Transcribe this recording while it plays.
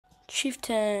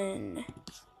Chieftain.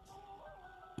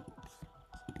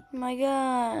 My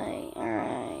guy.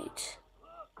 Alright.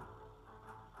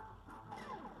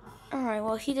 Alright,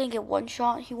 well, he didn't get one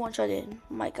shot. He one-shotted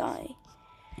my guy.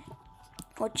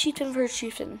 Well, Chieftain versus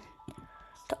Chieftain.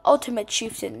 The ultimate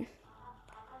Chieftain.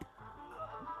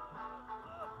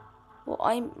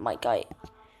 Well, my guy.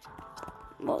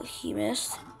 Well, he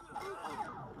missed.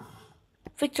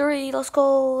 Victory, let's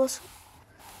go.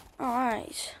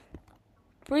 Alright.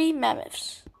 3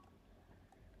 mammoths.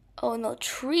 Oh no,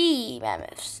 3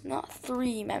 mammoths, not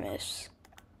 3 mammoths.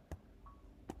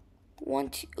 1,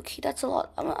 2, okay, that's a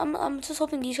lot. I'm just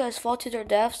hoping these guys fall to their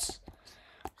deaths.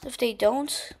 If they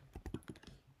don't,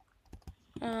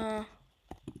 I'm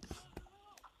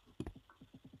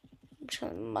just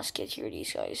gonna musket here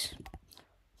these guys.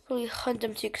 Really hunt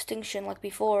them to extinction like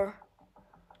before.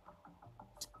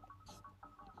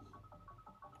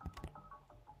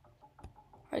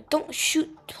 Alright, don't shoot,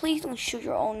 please don't shoot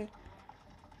your own.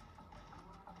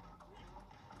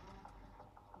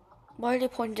 Why are they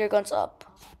pointing their guns up?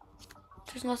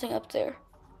 There's nothing up there.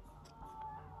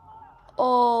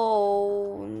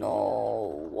 Oh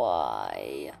no,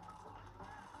 why?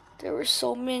 There were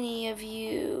so many of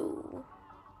you.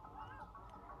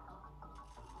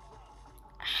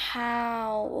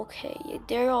 How? Okay, yeah,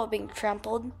 they're all being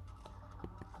trampled.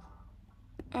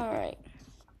 Alright.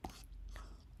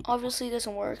 Obviously it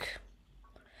doesn't work.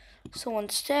 So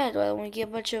instead, why don't we get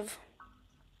a bunch of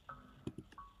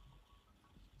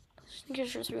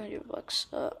sneakers for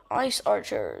 $300? Ice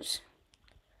archers.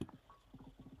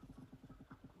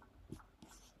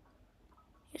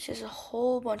 It's just a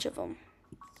whole bunch of them.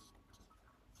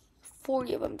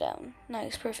 40 of them down.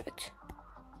 Nice, perfect.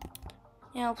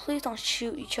 Now, please don't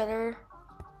shoot each other.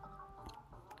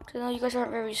 Cause I know you guys aren't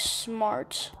very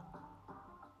smart.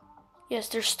 Yes,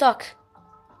 they're stuck.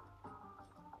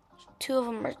 2 of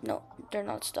them are, no, they're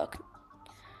not stuck.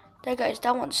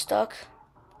 That one's stuck.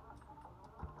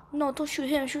 No, don't shoot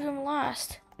him, shoot him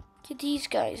last. Get these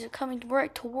guys, they're coming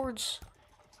right towards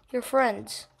your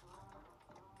friends.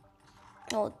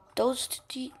 No,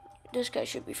 this guy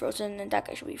should be frozen and that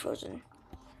guy should be frozen.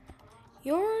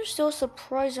 You're still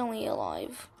surprisingly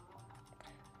alive.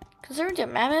 Considering they're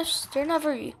mammoths, they're not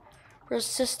very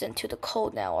resistant to the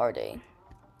cold now, are they?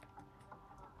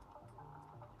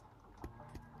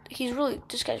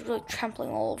 This guy's really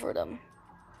trampling all over them.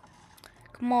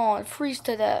 Come on, freeze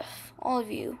to death, all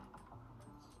of you.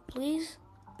 Please?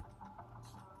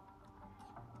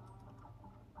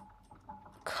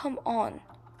 Come on.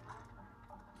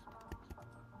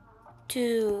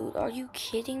 Dude, are you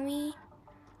kidding me?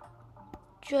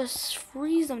 Just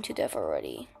freeze them to death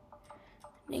already.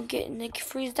 And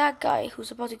freeze that guy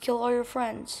who's about to kill all your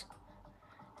friends.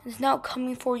 And is now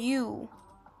coming for you.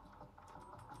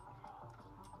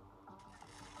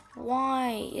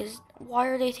 Why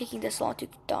are they taking this long to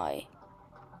die?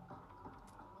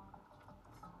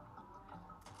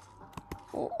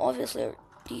 Well, obviously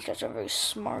these guys are very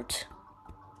smart.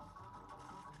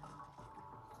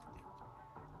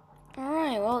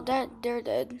 Alright, well they're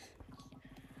dead.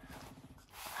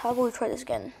 How about we try this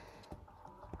again?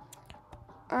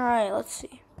 Alright, let's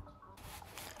see.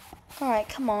 Alright,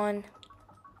 come on.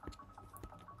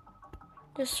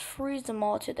 Just freeze them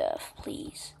all to death,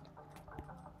 please.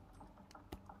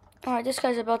 Alright, this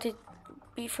guy's about to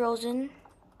be frozen.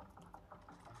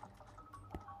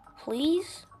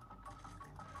 Please?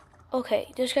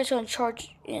 Okay, this guy's gonna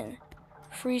charge in.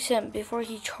 Freeze him before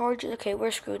he charges. Okay,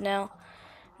 we're screwed now.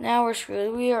 Now we're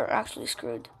screwed. We are actually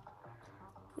screwed.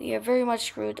 We are very much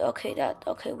screwed. Okay,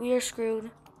 we are screwed.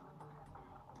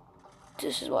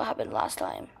 This is what happened last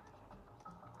time.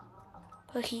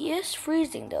 But he is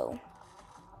freezing though.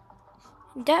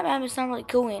 That man is not really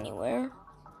going anywhere.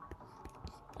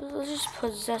 Let's just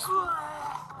possess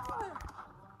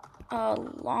a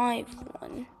live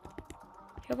one.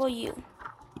 How about you?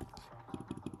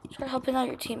 Start helping out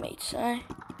your teammates, eh?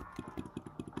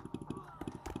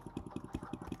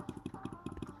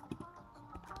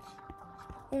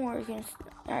 Or you can.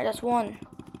 Alright, that's one.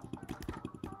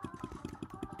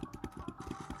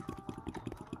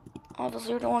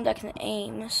 Obviously, you're the one that can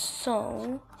aim,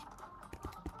 so.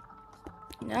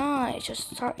 Nice,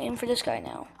 just start aiming for this guy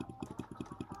now.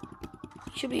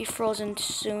 He should be frozen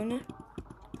soon.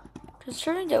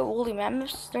 Concerning the woolly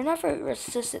mammoths, they're not very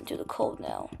resistant to the cold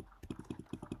now.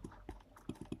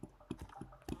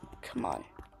 Come on.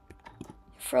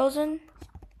 Frozen?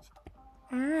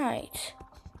 Alright.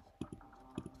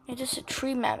 It's just a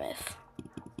tree mammoth.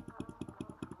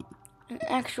 An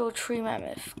actual tree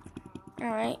mammoth.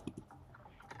 Alright.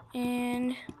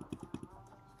 And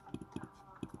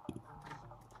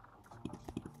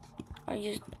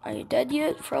Are you dead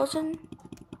yet? Frozen?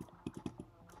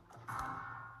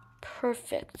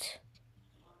 Perfect.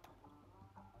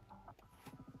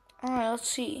 Alright, let's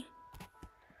see.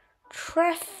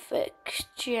 Traffic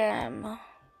jam.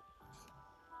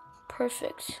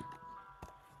 Perfect.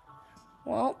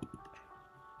 Well,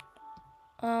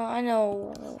 I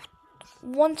know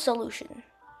one solution.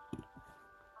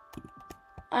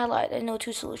 I lied, I know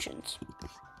two solutions.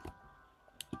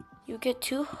 You get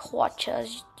two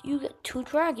Hwachas, you get two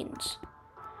dragons.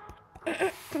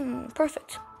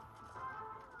 Perfect.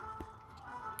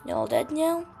 You all dead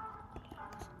now?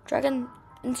 Dragon,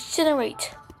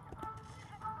 incinerate.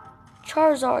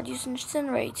 Charizard, use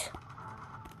incinerate.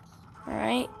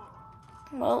 Alright.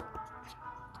 Well.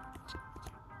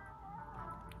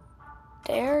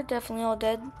 They're definitely all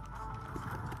dead.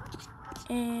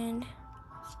 And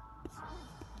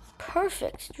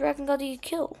perfect. Dragon got the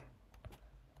kill.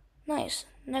 Nice.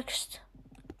 Next.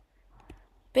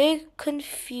 Big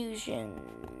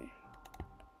confusion.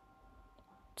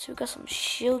 So we got some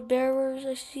shield bearers,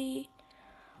 I see.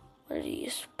 What are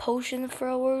these? Potion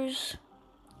throwers.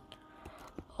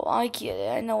 Oh, I get it.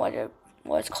 I know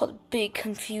why it's called big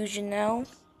confusion now.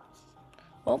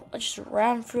 Well, I just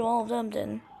ran through all of them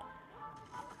then.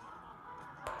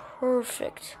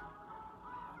 Perfect.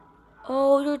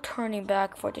 Oh, you're turning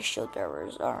back for the shield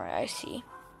bearers. Alright, I see.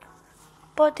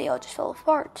 But they all just fell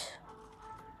apart.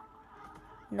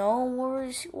 No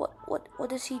worries.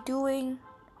 What is he doing?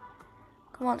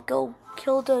 Come on, go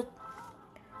kill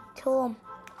him.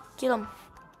 Get him.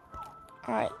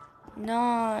 Alright.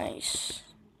 Nice.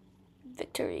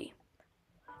 Victory.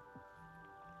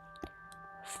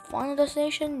 Final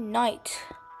destination, night.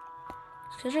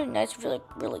 Considering night's really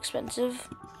expensive.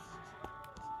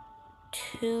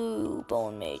 2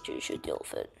 bone mages should deal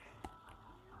with it.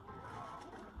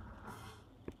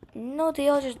 No, they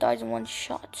all just died in one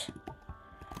shot.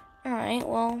 Alright,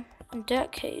 well, in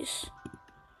that case,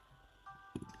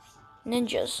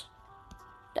 ninjas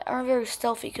that aren't very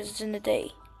stealthy because it's in the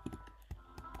day.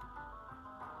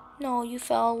 No, you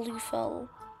fell.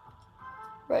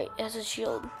 Right, it has a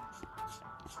shield.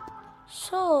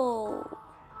 So,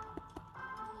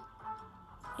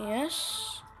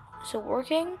 yes, is it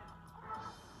working?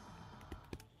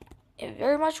 It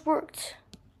very much worked.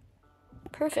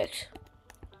 Perfect.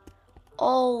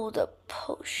 All the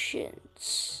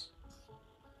potions.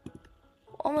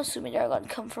 I'm assuming they're gonna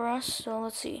come for us, so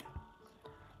let's see.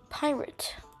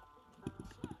 Pirate.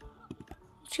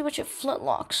 Let's see a bunch of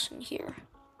flintlocks in here.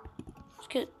 Let's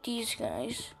get these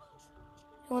guys.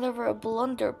 And whatever a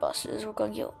blunderbuss is, we're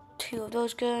gonna get 2 of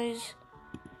those guys.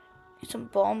 Get some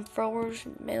bomb throwers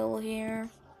in the middle here.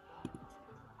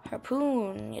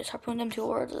 Harpoon. Yes, harpoon them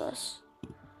towards us.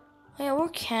 Oh yeah, we're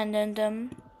cannon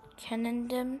them.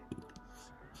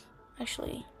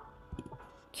 Actually,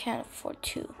 can't afford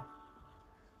 2.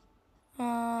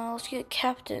 Let's get a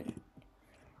captain.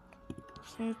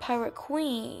 And pirate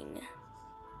queen.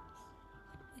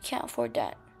 We can't afford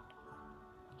that.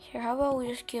 Here, how about we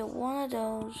just get one of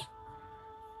those?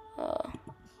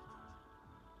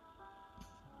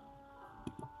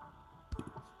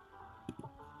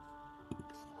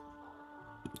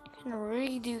 Can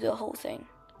redo the whole thing.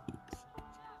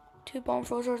 2 bomb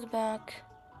throwers at the back.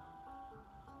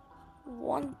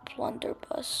 1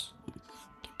 blunderbuss.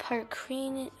 Get pirate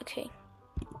queen. Okay.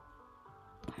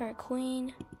 Pirate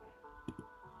queen.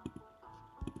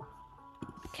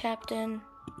 Captain.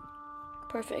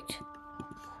 Perfect.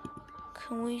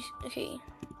 Can we? Okay.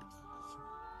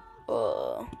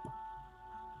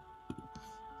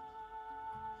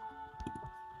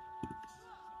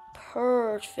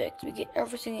 Perfect. We get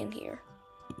everything in here.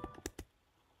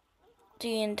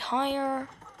 The entire.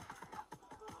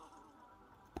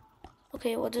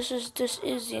 Okay, well this is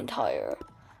the entire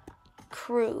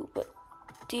crew, but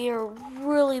they are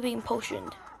really being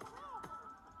potioned.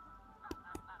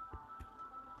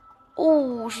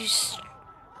 Oh,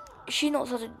 she knows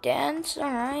how to dance.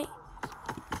 All right.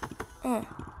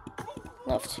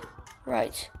 Left,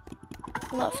 right,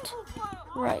 left,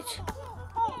 right.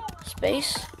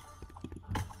 Space.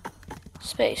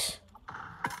 Space.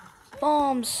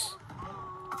 Bombs.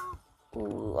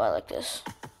 Ooh, I like this.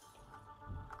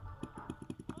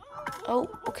 Oh,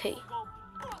 okay.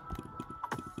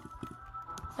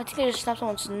 I think I just snapped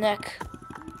someone's neck.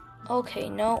 Okay,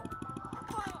 no.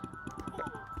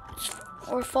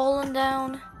 We're falling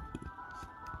down.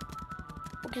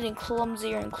 We're getting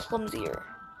clumsier and clumsier.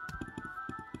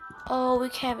 Oh, we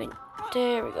can't be.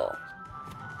 There we go.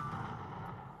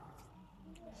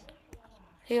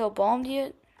 They all bombed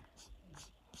yet?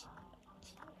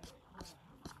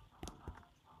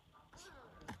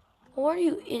 What are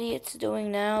you idiots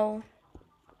doing now?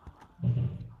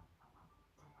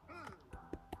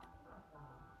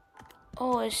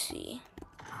 Oh, I see.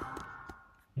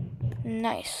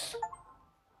 Nice.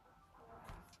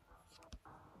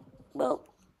 Well,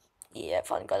 yeah, I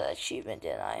finally got that achievement,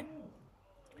 didn't I?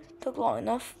 Took long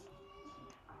enough.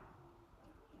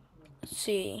 Let's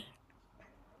see.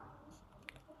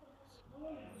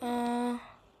 Well,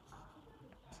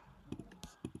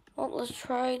 let's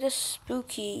try the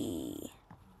spooky.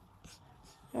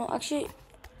 No, actually,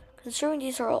 considering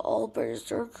these are all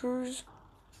berserkers,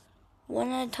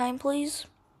 one at a time, please.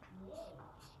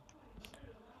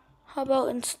 How about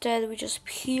instead we just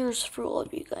pierce through all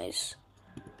of you guys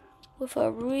with a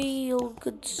real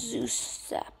good Zeus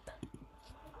sap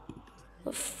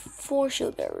with 4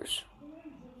 shield bearers.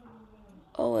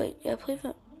 Oh wait, yeah, please.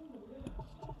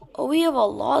 Oh, we have a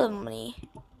lot of money.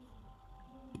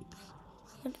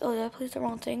 Oh, did I place the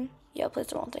wrong thing? Yeah, I placed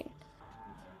the wrong thing.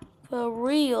 A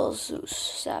real Zeus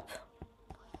sap.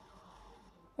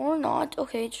 Or not.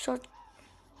 Okay, just start.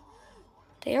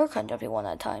 They are kind of jumping one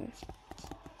at a time.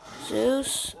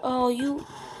 Zeus. Oh, you.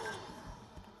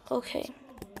 Okay.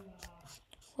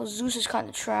 Well, Zeus is kind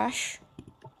of trash.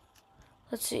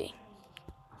 Let's see.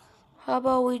 How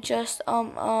about we just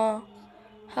how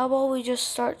about we just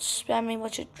start spamming a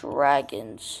bunch of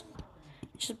dragons?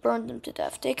 Just burn them to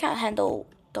death. They can't handle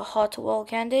the hot well,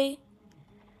 can they?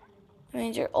 I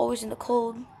mean, they're always in the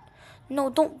cold. No,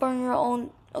 don't burn your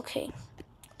own. Okay.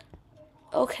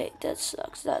 Okay, that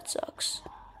sucks. That sucks.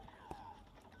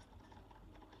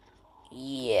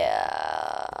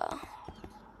 Yeah.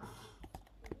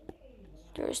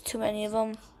 There's too many of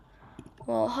them.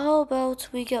 Well, how about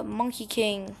we get Monkey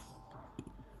King?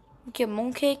 We get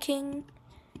Monkey King,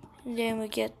 and then we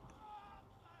get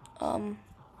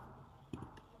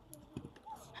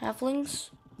halflings.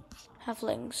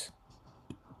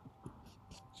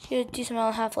 Get a decent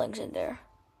amount of halflings in there.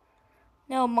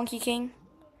 Now Monkey King.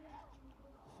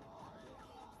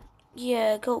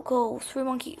 Yeah, go. 3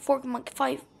 monkey, 4 monkey,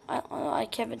 5. I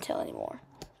can't even tell anymore.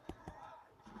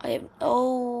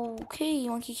 Okay,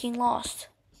 Monkey King lost.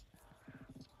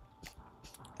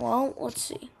 Well, let's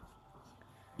see.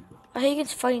 I hate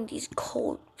against fighting these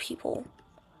cold people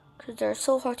because they're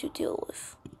so hard to deal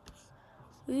with.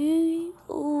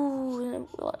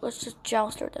 Let's just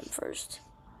jouster them first.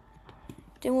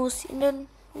 Then we'll see. And then,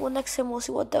 next time we'll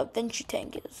see what the Vinci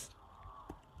tank is.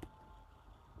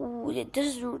 Ooh,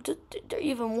 they're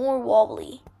even more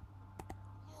wobbly.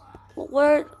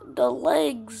 Where the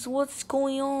legs? What's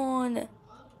going on?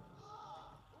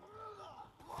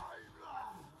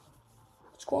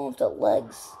 What's going on with the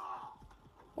legs?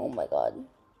 Oh my god.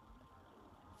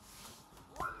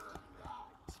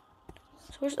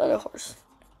 So where's the other horse?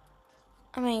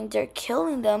 I mean, they're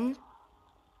killing them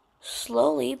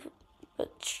slowly,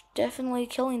 but definitely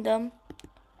killing them.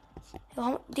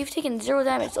 They've taken 0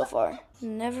 damage so far.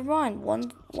 Never mind,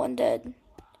 one dead.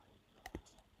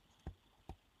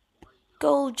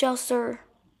 Go, Jouster.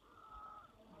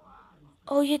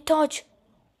 Oh, yeah, dodge.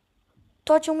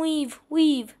 Dodge and weave.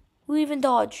 Weave and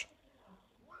dodge.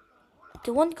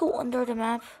 Did one go under the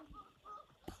map?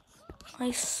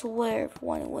 I swear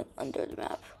one went under the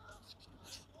map.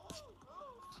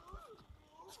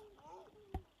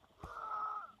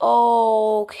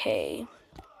 Okay.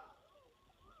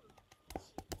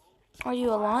 Are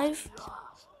you alive?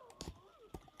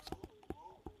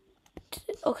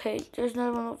 Okay, there's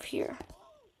another one up here.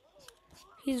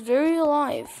 He's very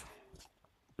alive.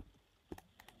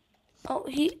 Oh,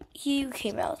 he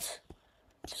came out.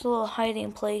 Just a little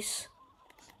hiding place.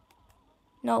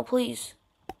 No, please.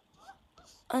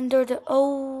 Under the...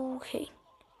 Okay.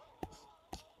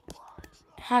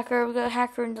 Hacker, we got a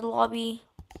hacker in the lobby.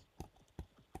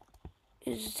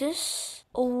 Is this...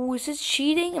 Oh, is this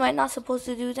cheating? Am I not supposed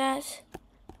to do that?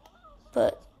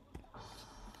 But...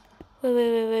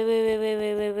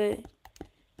 Wait.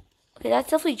 Okay, that's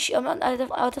definitely cheating. I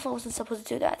definitely wasn't supposed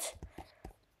to do that.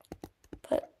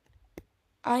 But...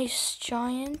 Ice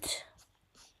Giant...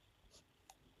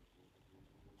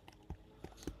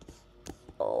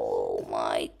 Oh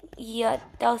my, yeah,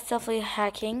 that was definitely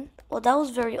hacking. Well, that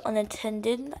was very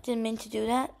unintended. I didn't mean to do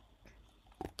that.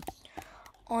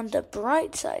 On the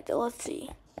bright side, though, let's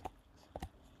see.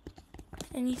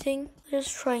 Anything?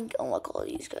 Let's try and unlock all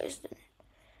these guys then.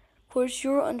 Of course,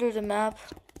 you're under the map.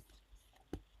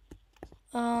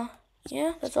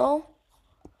 Yeah, that's all.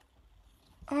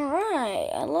 Alright,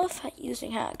 I love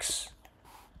using hacks.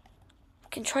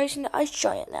 Can try using the Ice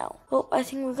Giant now. Well, I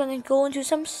think we're gonna go into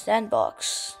some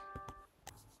Sandbox.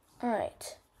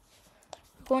 Alright.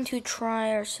 We're going to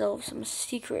try ourselves some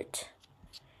secret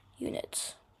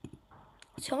units.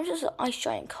 Let's see, how much does the Ice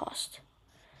Giant cost?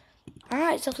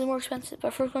 Alright, it's definitely more expensive.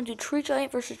 But first we're going to do Tree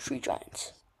Giant versus Tree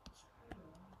Giants.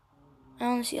 I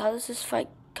want to see how does this fight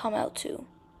come out to.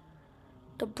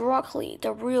 The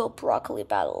real broccoli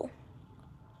battle.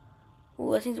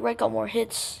 Ooh, I think the red got more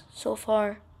hits so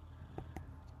far.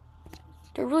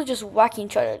 They're really just whacking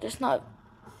each other. There's not...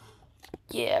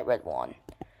 Yeah, red won.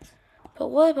 But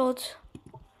what about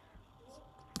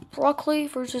broccoli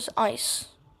versus ice?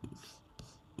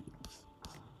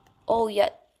 Oh, yeah.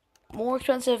 More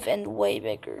expensive and way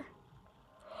bigger.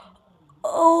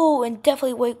 Oh, and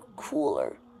definitely way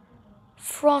cooler.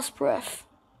 Frost breath.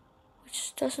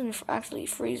 Which doesn't actually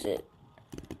freeze it.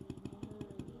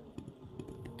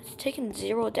 It's taken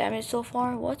 0 damage so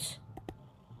far. What?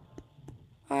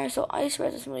 Alright, so ice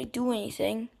breath doesn't really do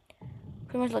anything.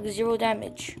 Pretty much like 0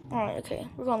 damage. Alright, okay.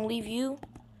 We're gonna leave you.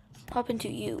 Hop into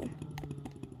you.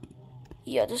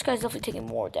 Yeah, this guy's definitely taking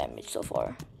more damage so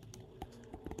far.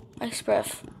 Ice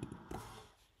breath.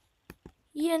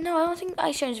 Yeah, no, I don't think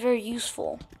ice shine is very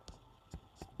useful.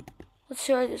 Let's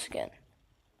try this again.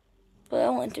 But I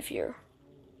won't interfere.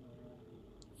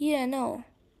 Yeah, no.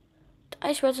 The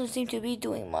ice breath doesn't seem to be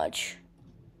doing much.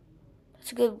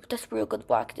 That's a real good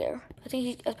whack there. I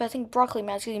think Broccoli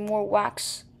Man's getting more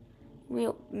wax.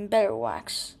 Better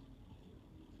wax.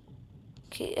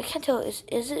 Okay, I can't tell. Is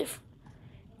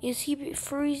he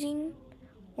freezing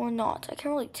or not? I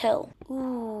can't really tell.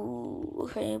 Ooh,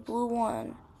 okay, blue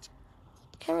one.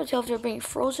 Can't really tell if they're being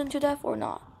frozen to death or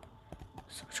not.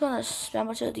 So I'm trying to spam a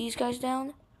bunch of these guys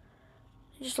down.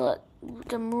 Just let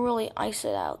them really ice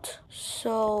it out.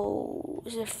 So,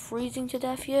 is it freezing to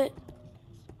death yet?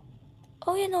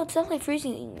 Oh yeah, no, it's definitely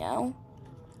freezing now.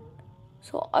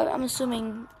 So I'm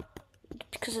assuming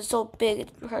because it's so big, it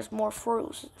requires more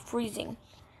freezing.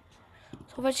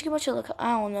 So if I just get a bunch of like,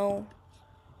 I don't know,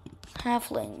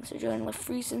 halflings, they're going to like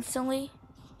freeze instantly.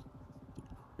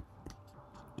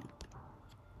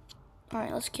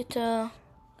 Alright, let's get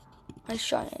ice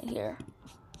shot in here.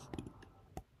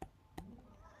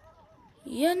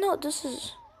 Yeah, no,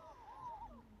 that's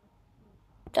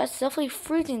definitely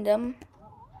freezing them.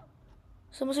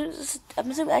 So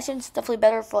I'm assuming ice is definitely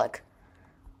better for like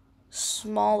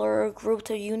smaller groups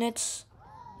of units.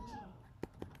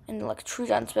 And like true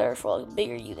giant's better for like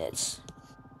bigger units.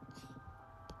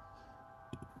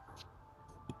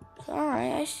 So,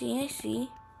 alright, I see.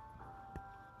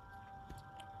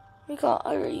 We got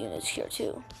other units here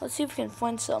too. Let's see if we can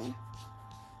find some.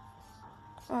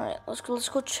 Alright, let's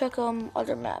go check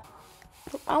other map.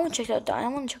 I want to check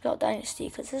out Dynasty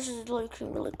because this is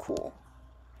looking really cool.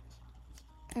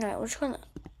 Alright, we're just gonna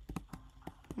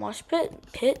mosh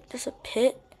pit. There's a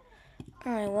pit.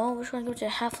 Alright, well, we're just gonna go to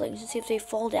the halflings and see if they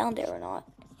fall down there or not.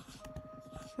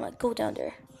 I might go down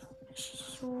there.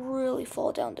 Just really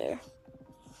fall down there.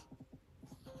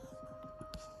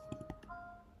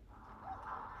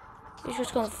 You're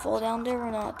just gonna fall down there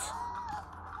or not?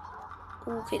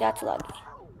 Okay, that's laggy.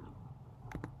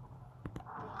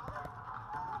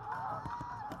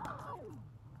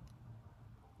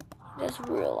 That's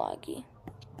real laggy.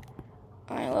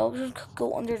 Alright, well, we'll just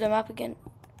go under the map again.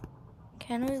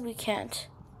 Can we? We can't.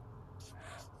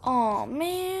 Aw,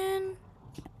 man.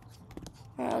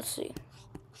 Alright, let's see.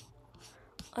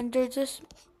 Under this.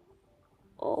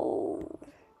 Oh.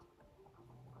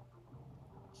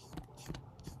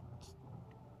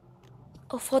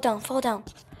 Oh, fall down.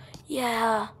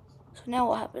 Yeah. So now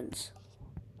what happens?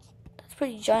 That's a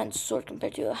pretty giant sword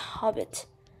compared to a hobbit.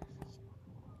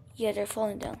 Yeah, they're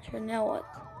falling down. So now what?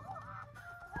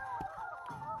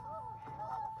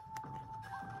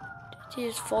 Did he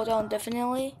just fall down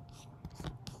definitely?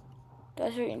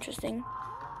 That's very interesting.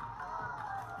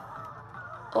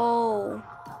 Oh.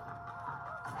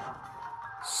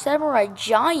 Samurai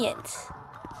giant.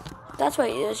 That's why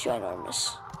it is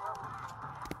ginormous.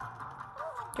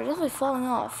 They're definitely falling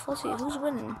off. Let's see, who's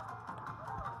winning?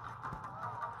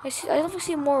 I definitely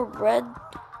see more red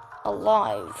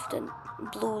alive than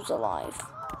blues alive.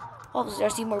 Obviously, I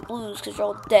see more blues because they're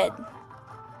all dead.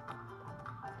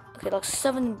 Okay, like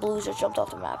 7 blues just jumped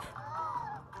off the map.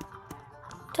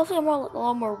 Definitely a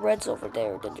lot more reds over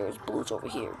there than there's blues over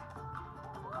here.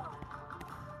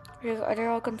 Are they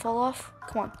all gonna fall off?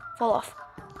 Come on, fall off.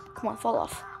 Come on, fall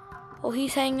off. Oh,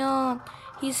 he's hanging on.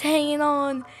 He's hanging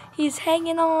on. He's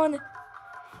hanging on.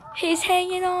 He's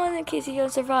hanging on in case he can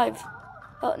survive.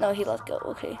 Oh, no, he let go.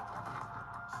 Okay.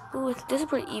 Ooh, this is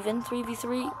pretty even.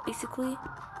 3v3, basically.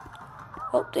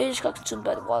 Oh, they just got consumed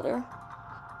by the water.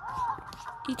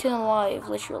 Eaten alive,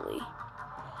 literally.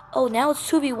 Oh, now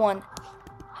it's 2v1.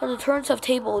 How the turns have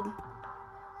tabled.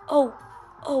 Oh.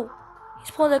 He's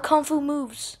pulling the kung fu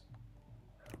moves.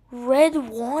 Red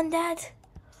won that?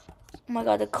 Oh my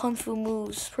god, the kung fu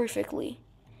moves perfectly.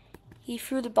 He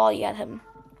threw the body at him.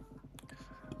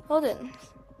 Well then.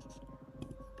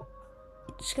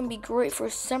 It's gonna be great for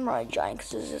Samurai Giant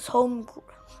because this is his home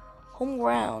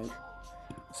ground.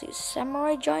 Let's see,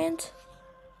 Samurai Giant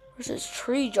versus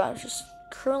Tree Giant, which is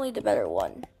currently the better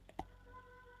one.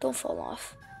 Don't fall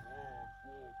off.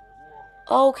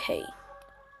 Okay.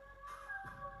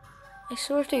 I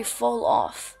swear if they fall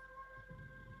off.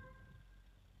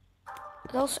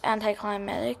 That was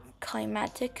anticlimactic.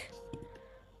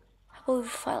 How about we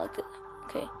fight like this?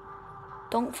 Okay.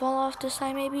 Don't fall off this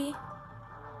time, maybe?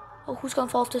 Oh, who's gonna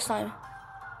fall off this time?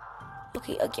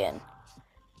 Okay, again.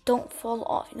 Don't fall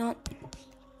off. You know what?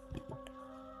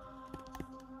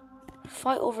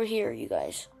 Fight over here, you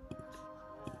guys.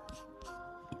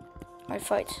 Alright,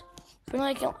 fight. For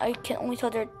now, I can only tell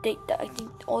that I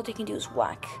think all they can do is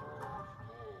whack.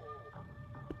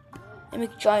 And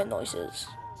make giant noises.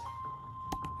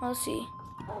 Let's see.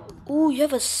 Ooh, you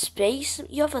have a space?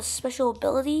 You have a special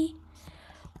ability?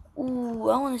 Ooh,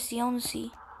 I wanna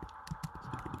see.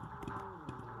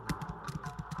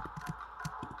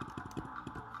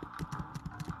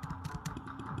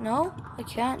 No, I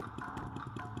can't.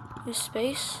 Use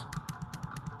space.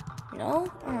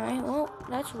 No? Alright, well,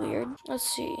 that's weird. Let's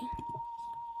see.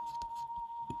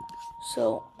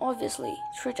 So, obviously,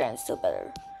 Tree Giant is still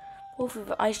better. Both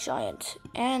with Ice Giant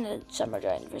and a Summer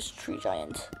Giant versus Tree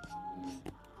Giant.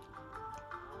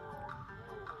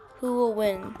 Who will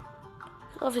win?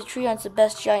 Obviously, Tree Giant's the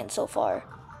best giant so far.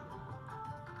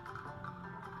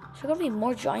 Is there gonna be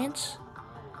more giants?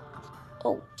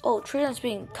 Oh, Tree Giant's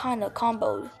being kinda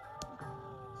comboed.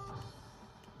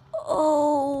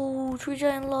 Oh, Tree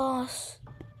Giant lost.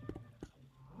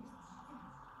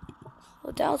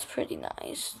 Well, that was pretty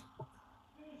nice.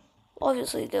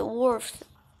 Obviously, the Wharf,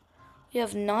 you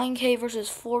have 9K versus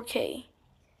 4K.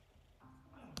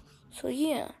 So,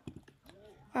 yeah.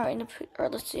 Alright,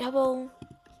 let's see. How about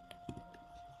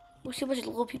we see a bunch of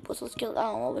little people? So let's get, I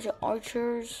don't know, a bunch of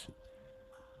archers,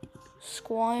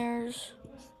 squires,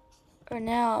 or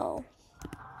now.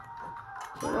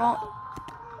 You're wrong.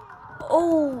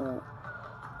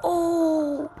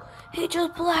 Oh, he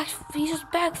just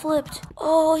backflipped.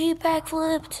 Oh, he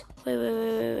backflipped.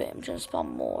 Wait. I'm trying to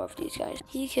spawn more of these guys.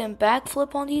 He can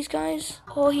backflip on these guys.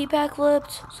 Oh, he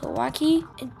backflipped. So wacky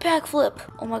and backflip.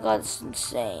 Oh my god, it's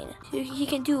insane. He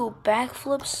can do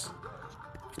backflips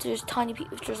if there's tiny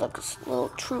people, if there's like little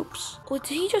troops. Oh,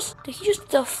 did he just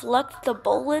deflect the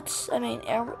bullets? I mean,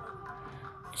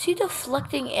 is he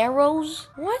deflecting arrows?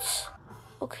 What?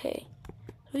 Okay.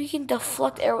 So he can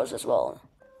deflect arrows as well.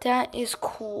 That is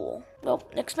cool. Well,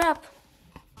 next map.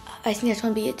 I think that's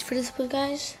going to be it for this episode,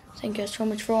 guys. Thank you guys so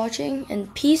much for watching,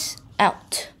 and peace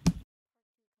out.